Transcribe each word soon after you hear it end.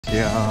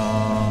じゃーん。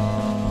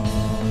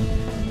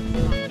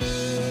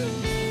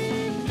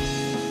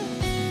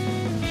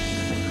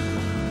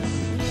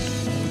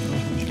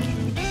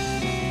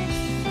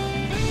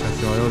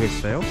私は泳げ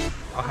てたよ。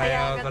おは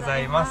ようござ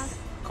います。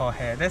浩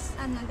平です。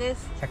アンナで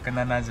す。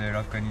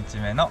176日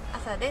目の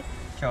朝です。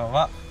今日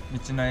は道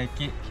の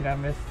駅キラ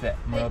メッセ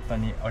室戸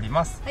におり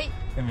ます。はい。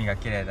海が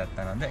綺麗だっ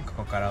たのでこ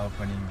こからオー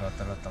プニングを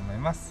撮ろうと思い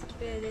ます。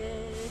綺麗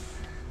で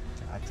す。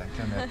じゃああっちゃん、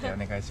今日の予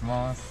定お願いし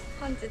ます。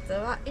本日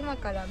は今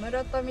から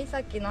室戸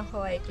岬の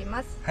方へ行き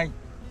ます。はい。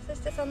そ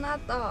してその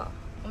後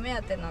お目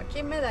当ての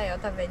金目鯛を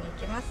食べに行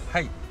きます。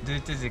はい。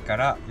11時か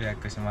ら予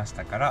約しまし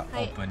たから、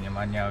はい、オープンに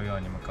間に合うよう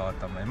に向かおう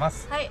と思いま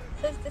す。はい。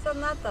そしてそ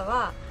の後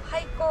は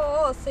廃校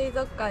を水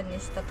族館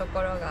にしたと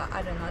ころが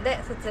あるので、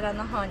そちら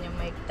の方に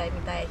も行きたいみ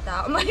たいと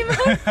思いま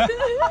す。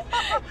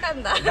噛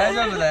んだ。大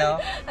丈夫だよ。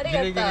あ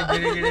りがとう。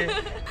ギリギリ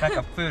なん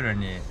かプール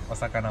にお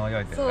魚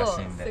泳いでるら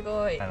しいんで、す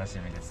ごい楽し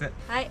みです。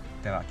はい。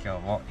では今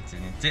日も一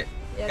日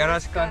よろ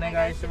しくお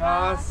願いし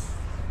ま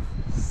す。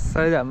そ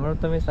れでは室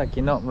戸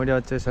岬の無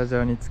料駐車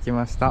場に着き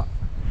ました。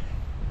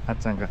あっ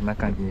ちゃんが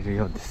中にいる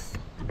ようです。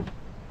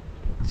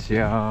じ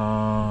ゃー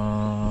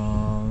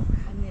ん。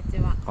こんにち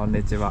は。こん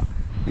にちは。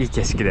いい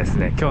景色です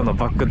ね。今日の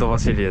バックドア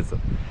シリーズ。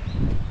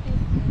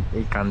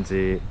いい感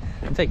じ。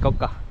じゃあ行こう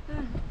か。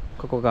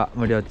ここが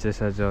無料駐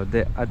車場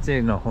で、あっ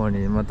ちの方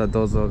にまた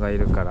銅像がい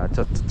るから、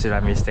ちょっとチ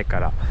ラ見してか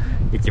ら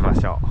行きま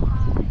しょ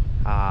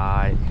う。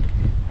はーい。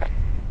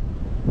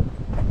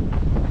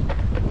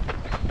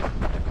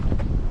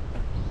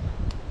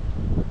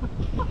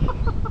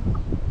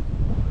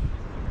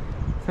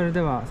それで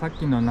はさっ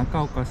きの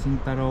中岡慎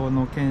太郎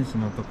の剣士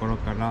のところ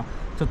から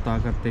ちょっと上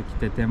がってき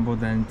て展望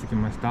台に着き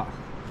ました。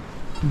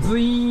ズ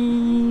イ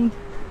ーン。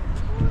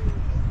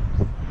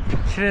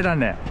綺麗だ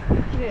ね。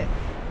綺麗。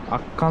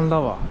圧巻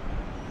だわ。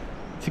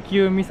地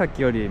球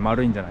岬より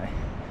丸いんじゃない？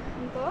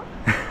本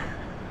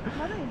当？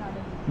丸いな。で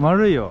も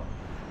丸いよ。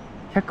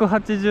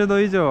180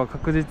度以上は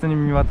確実に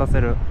見渡せ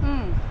る。うん。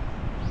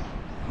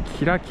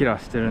キラキラ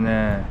してる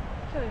ね。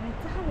今日めっ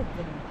ちゃ晴れ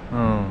てる。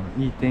う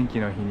ん、いい天気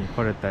の日に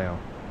来れたよ。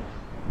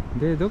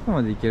で、どこ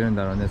まで行けるん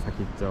だろうね、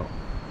先っちょ。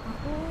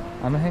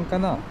あの辺か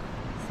な。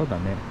そうだ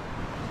ね。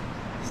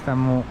下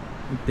も行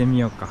ってみ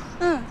ようか。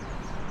うん。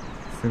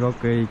すご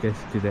くいい景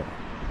色で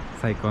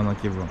最高の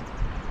気分。行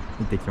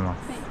ってきま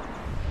す。はい。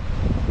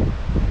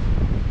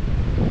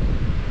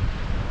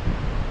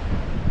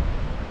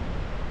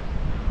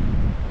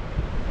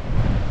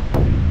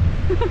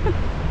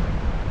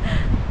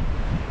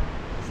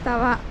下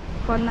は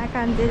こんな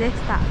感じでし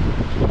た。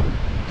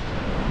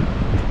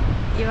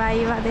岩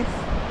岩で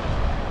す。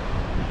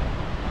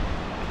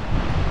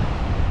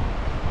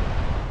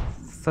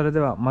それ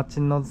では待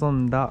ち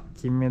望んだ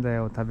金目鯛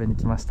を食べに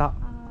来ました。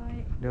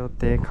料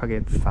亭花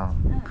月さ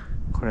ん、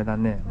これだ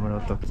ね。室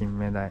戸金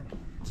目鯛、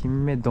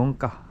金目丼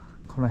か。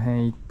この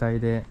辺一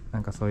帯でな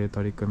んかそういう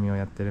取り組みを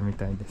やってるみ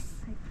たいで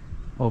す。はい、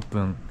オープ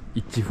ン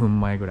1分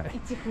前ぐらい。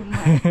1分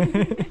前。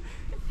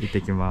行っ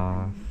てき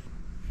ま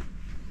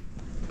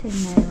す。店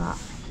内は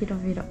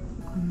広々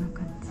こんな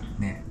感じ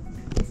ね。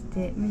そし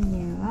てメ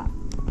ニューは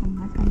こん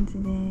な感じで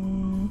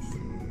す。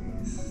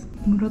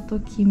室戸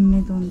金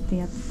目丼って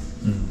やつ。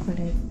こ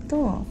れ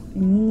と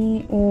ミ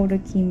ニオール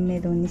金目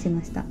丼にし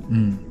ました。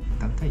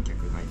団体客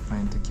がいっぱ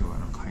いの時は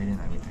なんか入れ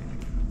ないみたいだ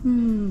けど、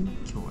今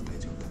日は大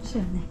丈夫だ。そ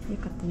うよね。よ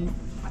かったね。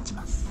待ち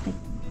ます。はい。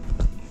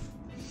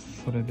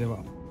それでは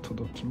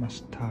届きま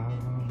した。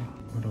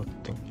室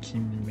戸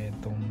金目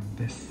丼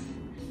です。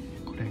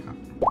これが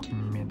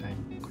金目鯛、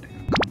これが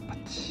カン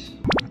パチ、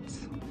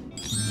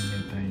金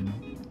目鯛の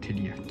照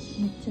り焼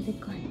き。めっちゃで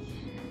かい。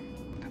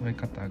食べ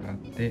方があっ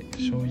て、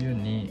醤油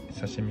に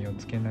刺身を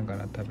つけなが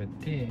ら食べ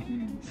て、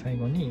最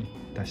後に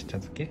だし茶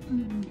漬け、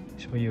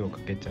醤油をか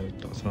けちゃう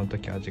とその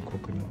時味濃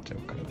くなっちゃう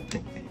からっ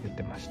て言っ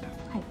てました。はい、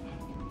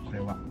これ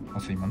はお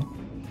吸い物。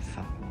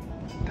さあ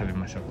食べ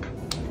ましょうか。い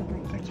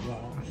ただきま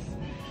す。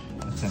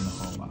あっちゃんの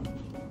方は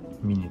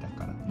ミニだ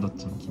からどっ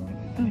ちも金目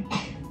鯛だね。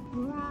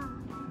うわ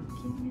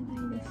ー、金目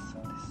鯛です。そ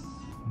うです。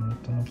室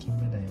戸の金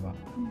目鯛は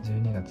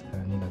12月か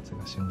ら2月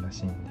が旬ら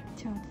しいんで、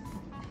ちょう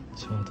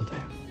どだ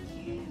よ。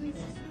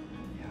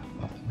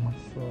うま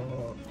そう。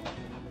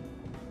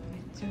め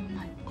っちゃう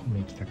まい。米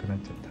行きたくなっ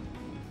ちゃった。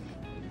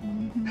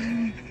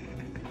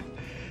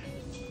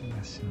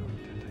梨もい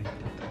ただいて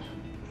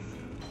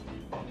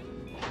た。あ、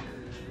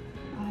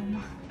うま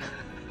い。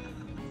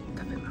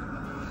食べ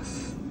ま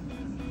す。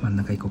真ん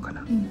中行こうか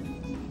な。こ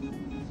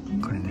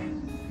れね、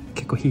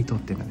結構火通っ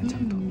てんだね、ちゃ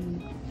んと。い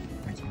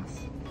ただきま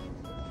す。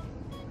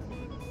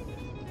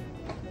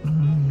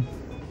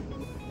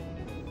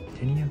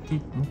照り焼き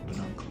もっと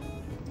なんか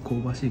香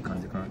ばしい感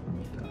じかなと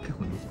思ったら結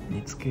構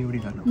煮付け寄り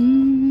だな。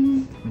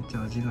めっち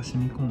ゃ味が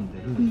染み込ん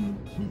でる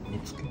煮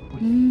付けっぽ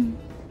い。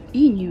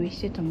いい匂いし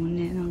てたもん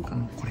ね。なんか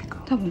これ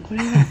か。多分これ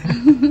がなんか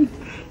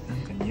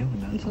匂う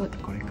な。そう、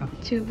これか。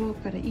厨房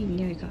からいい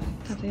匂いが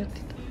漂っ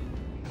てた。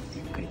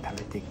ゆっくり食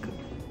べていく。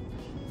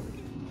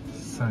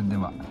それで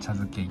は茶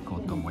漬けい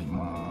こうと思い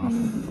ます。い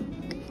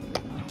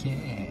け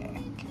ー。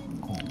結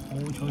構や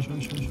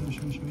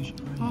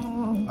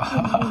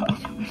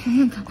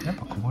っ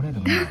ぱこぼれる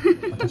もん。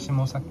私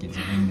もさっき自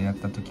分でやっ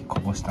た時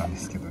こぼしたんで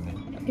すけどね。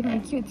今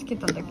勢いつけ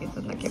たんだけ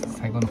ど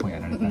最後の方や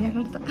られたね。や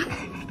られた。よ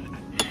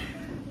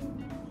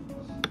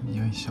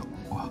いしょ。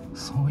わ、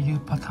そういう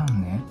パター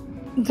ンね。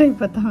どういう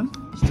パターン？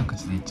一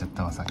口でいっちゃっ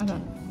たわさっき。う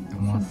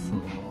まそ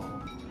う。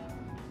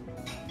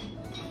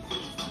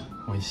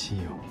美味しい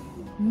よ。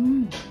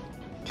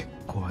結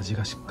構味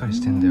がしっかり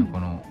してんだよ、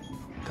この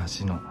だ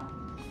しの。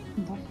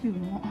だ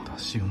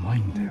しうま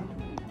いんだよ。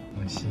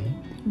美味しい？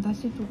だ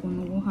しとこ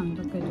のご飯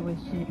だけで美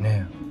味しい。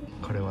ね、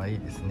これはいい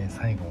ですね。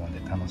最後まで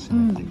楽し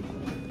めて。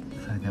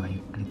それではゆっ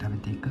くり食べ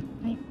ていく。は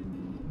い。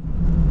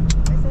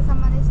ごちそうさ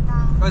までした。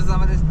ごちそうさ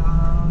までした。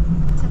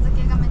茶漬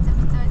けがめちゃ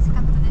めちゃ美味しか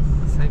ったで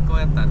す。最高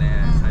やった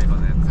ね、最後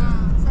のやつ。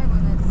最後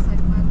のやつ最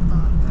高やった。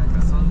なん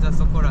かそんじゃ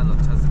そこらの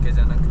茶漬けじ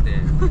ゃなくて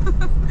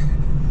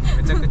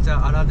めちゃくち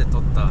ゃアラで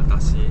取った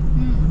だし、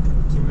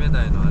金目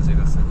鯛の味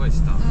がすごい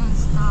した。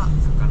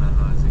魚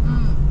の味が。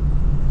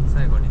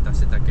最後にだ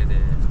しだけで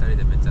2人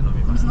でめっちゃ飲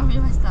みまし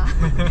た。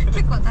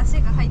結構だ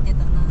しが入って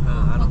た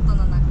な、ポット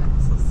の中に。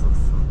そう。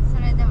そ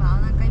れでは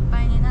お腹いっ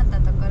ぱいになった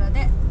ところ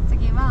で、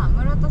次は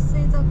室戸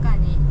水族館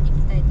に行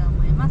きたいと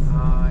思います。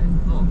はい、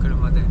もう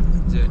車で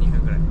12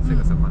分ぐらい、す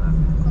ぐそこな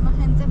んで、この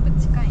辺全部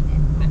近いね。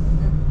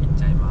行っ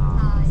ちゃいま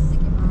す。はい、行って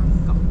きま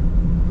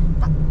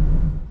す。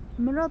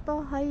室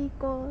戸廃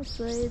校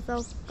水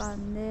族館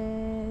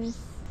です。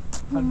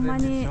ほんま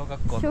に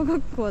小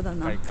学校だ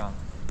な。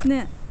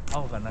ね。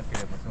青がなけ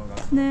れば小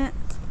学校。ね。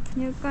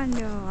入館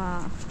料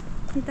は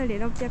1人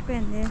600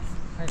円です。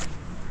はい。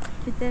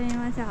行ってみ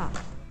ましょう。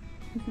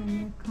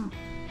入館。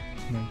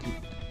なんか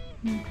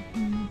こ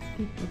んなチ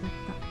ケットだっ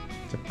た。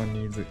ジャパ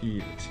ニーズイー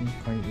ル深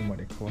海生ま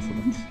れ川育ち。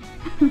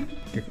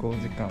下校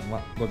時間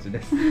は5時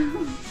です。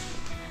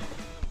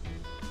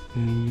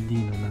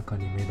LED の中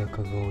にメダ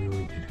カが泳い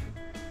でる。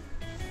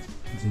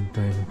人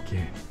体模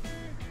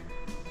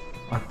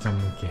型。あっちゃん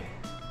模型。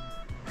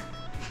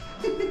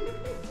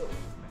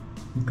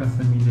イカ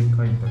スミで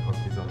描いた書き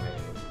初め。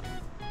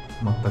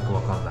全くわ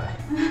かんない。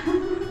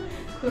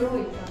黒いちゃん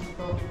と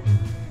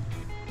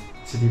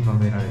散りば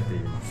められてい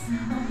ます。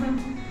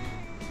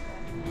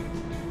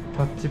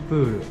タッチプ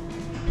ール、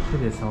手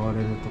で触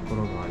れるとこ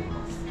ろがあり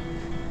ます。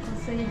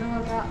水道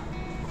が。こ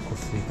こ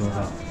水道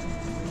だ。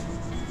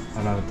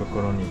洗うとこ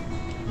ろにいっ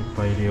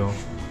ぱいいるよ。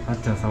あっ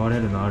ちゃん触れ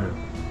るのある？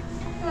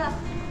うわ。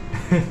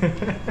や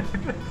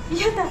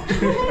だ。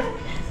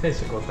選手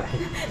交代。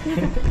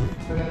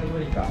それは無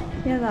理か。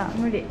やだ、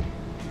無理。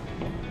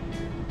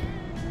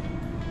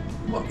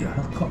うわ、柔ら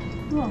か。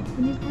うわ、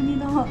プニプニ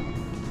だ。ナマコ？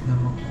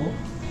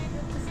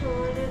触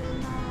れる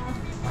な。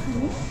あと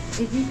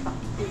エビか。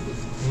エ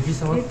ビ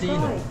触っていい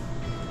の？いい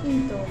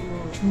と思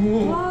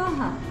う。うわあ。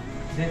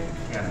で、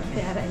手洗いね。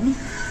手洗いね。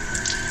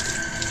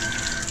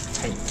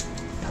はい、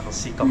楽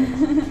しいかも。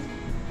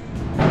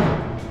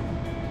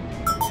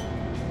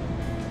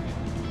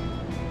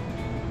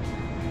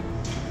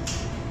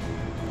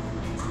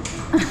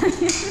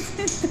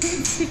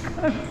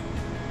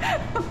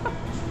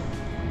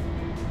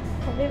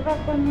壁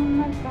箱の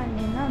中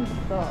になんと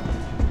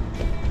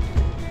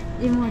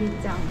イモリ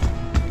ちゃん。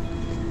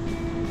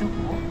どこ？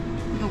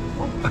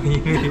い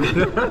る。い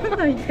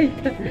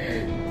た。い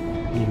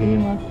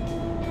ます。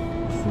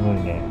すごい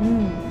ね。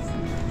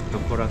と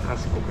ころ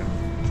賢く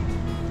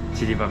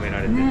散りばめ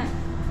られてる。ね。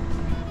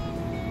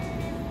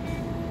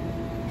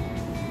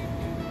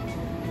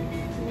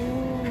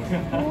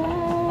お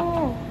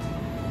お。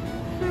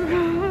すごい。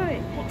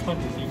ほとん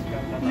ど新刊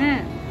だな。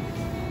ね。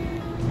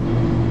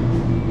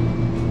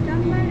頑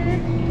張れ。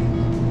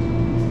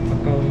ア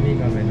カウミ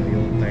ガメの幼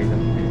体だっ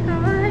て。か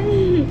わ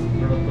いい。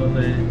室戸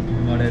で生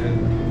まれるん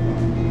だ。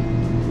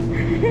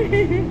か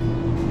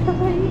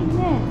わいいね。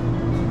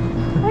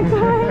かわいい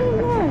ね。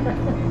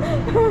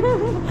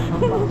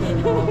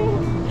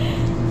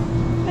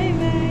バイ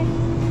バイ。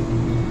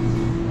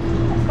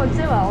こっ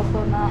ちは大人。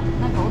なん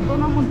か大人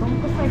もどん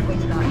こサイコ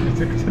した。め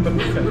ちゃくちゃどん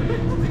こサイコ。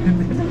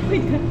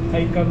全然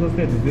体幹の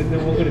せいで全然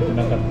潜れて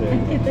なかったよ。い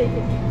けた。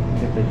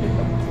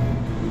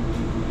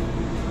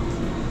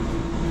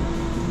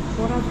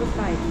ボラ使い。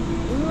う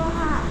わ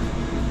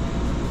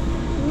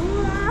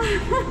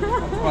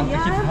やばい。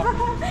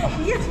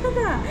やだ。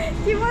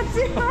気持ち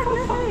悪い。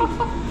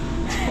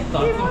ちょっと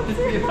集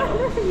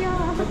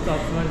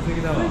まりす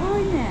ぎだ。すご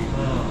いね。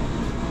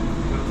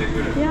寄って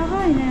くる。や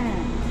ばいね。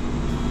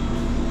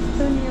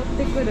人に寄っ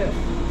てくる。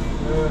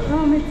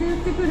あ、めっちゃ寄っ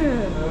てくる。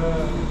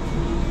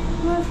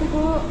うわ、す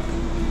ごい。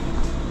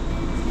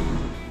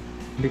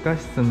理科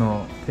室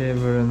のテー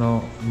ブル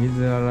の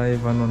水洗い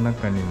場の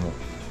中にも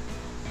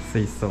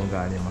水槽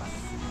があります。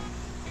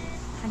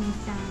カニち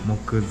ゃん。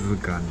木図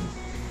ガニ。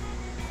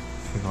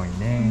すごい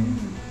ね。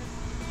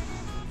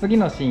次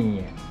のシーン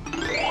へ。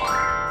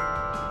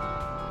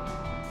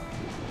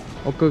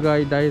屋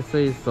外大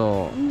水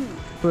槽、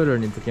プール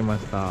に着きま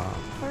した。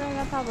これ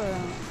が多分なん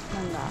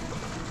だ。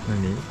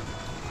何？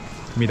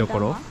見どこ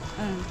ろ？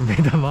目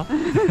玉？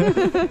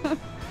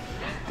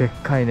でっ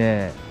かい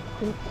ね。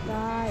でっ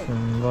かい。す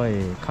んごい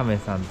カメ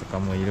さんとか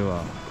もいる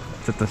わ。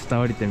ちょっと下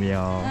降りてみ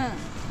よ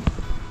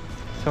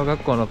う、小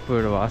学校のプ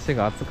ールは足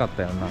が熱かっ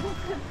たよな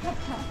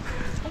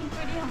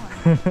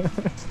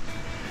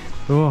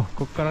うわ、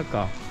こっから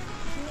か。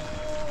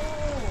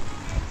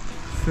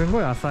す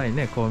ごい浅い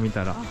ね、こう見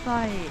たら。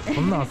浅い。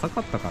こんな浅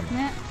かったかな。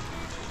ね。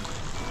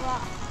うわ。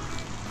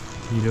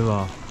いる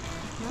わ。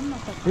何の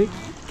魚？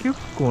結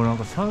構なん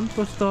かちゃん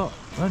とした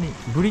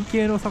ブリ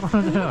系の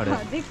魚じゃないあれ。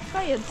でっ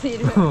かいやつい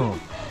る。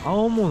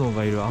青物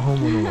がいる、青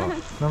物が。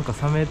なんか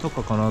サメと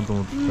かかなと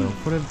思ったら、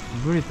これ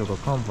ブリとか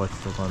カンパチ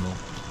とかの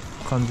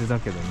感じだ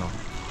けどな。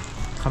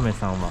カメ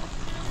さんは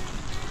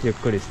ゆっ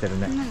くりしてる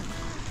ね。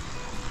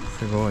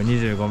すごい、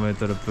25メー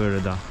トルプー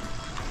ルだ。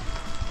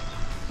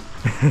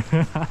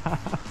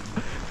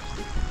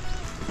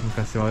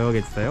昔は泳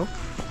げてたよ。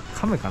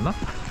カメかな。そ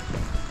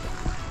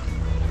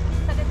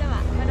れで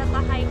は室戸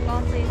廃校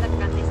水族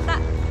館でした。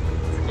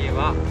次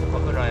はお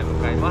風呂へ向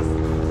かいます。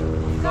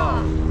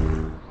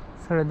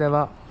それで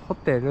はホ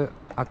テル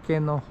明け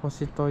の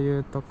星とい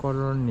うとこ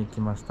ろに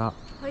来ました。は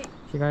い、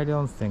日帰り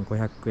温泉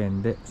500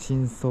円で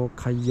深層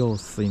海洋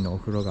水のお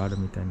風呂がある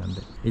みたいなん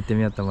で行って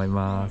みようと思い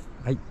ます。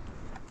はい、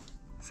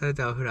それ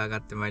ではお風呂上が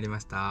ってまいりま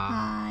した。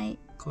はい、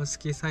公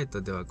式サイ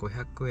トでは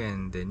500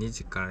円で2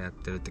時からやっ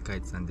てるって書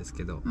いてたんです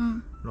けど、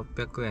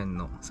600円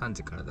の3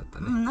時からだった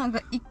ね。なん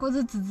か1個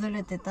ずつず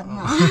れてた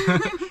な。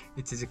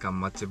1時間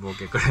待ちぼう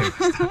けくらいま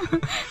した。は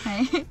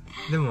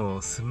い、で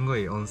もすんご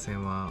い温泉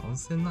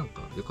なん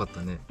か良かっ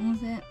たね。温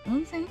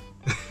泉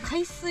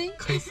海水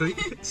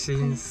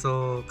深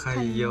層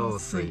海洋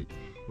水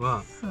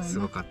はす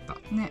ごかった。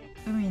ね、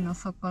海の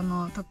底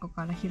のとこ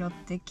から拾っ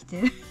て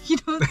間違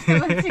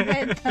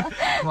えた。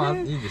まあ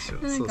いいでしょ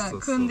う。なんか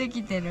汲んで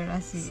きてる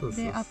らしい。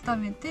で温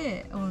め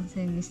て温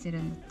泉にしてる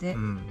んだって。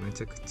め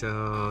ちゃくちゃ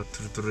ト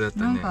ゥルトゥルだった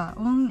ね。なんか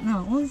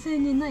温泉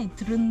にない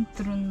トゥルン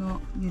トゥルン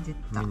の湯で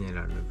ミネ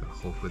ラルが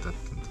豊富だっ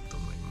たんだと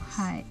思いま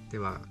す。はい、で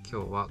は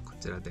今日はこ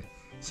ちらで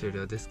終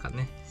了ですか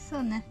ね。そ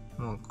うね。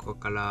もうここ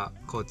から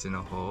高知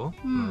の方、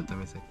室戸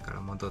岬か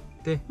ら戻っ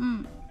て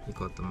行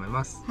こうと思い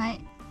ます。は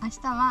い。明日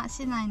は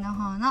市内の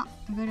方の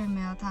グル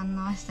メを堪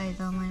能したい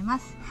と思いま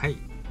す。はい、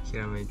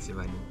平目市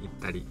場に行っ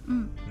たり、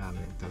ラーメ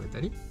ン食べた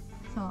り、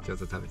餃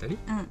子食べたり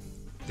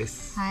で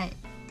す。はい、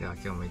では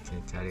今日も一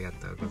日ありが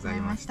とうござい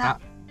まし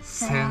た。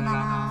さような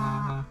ら。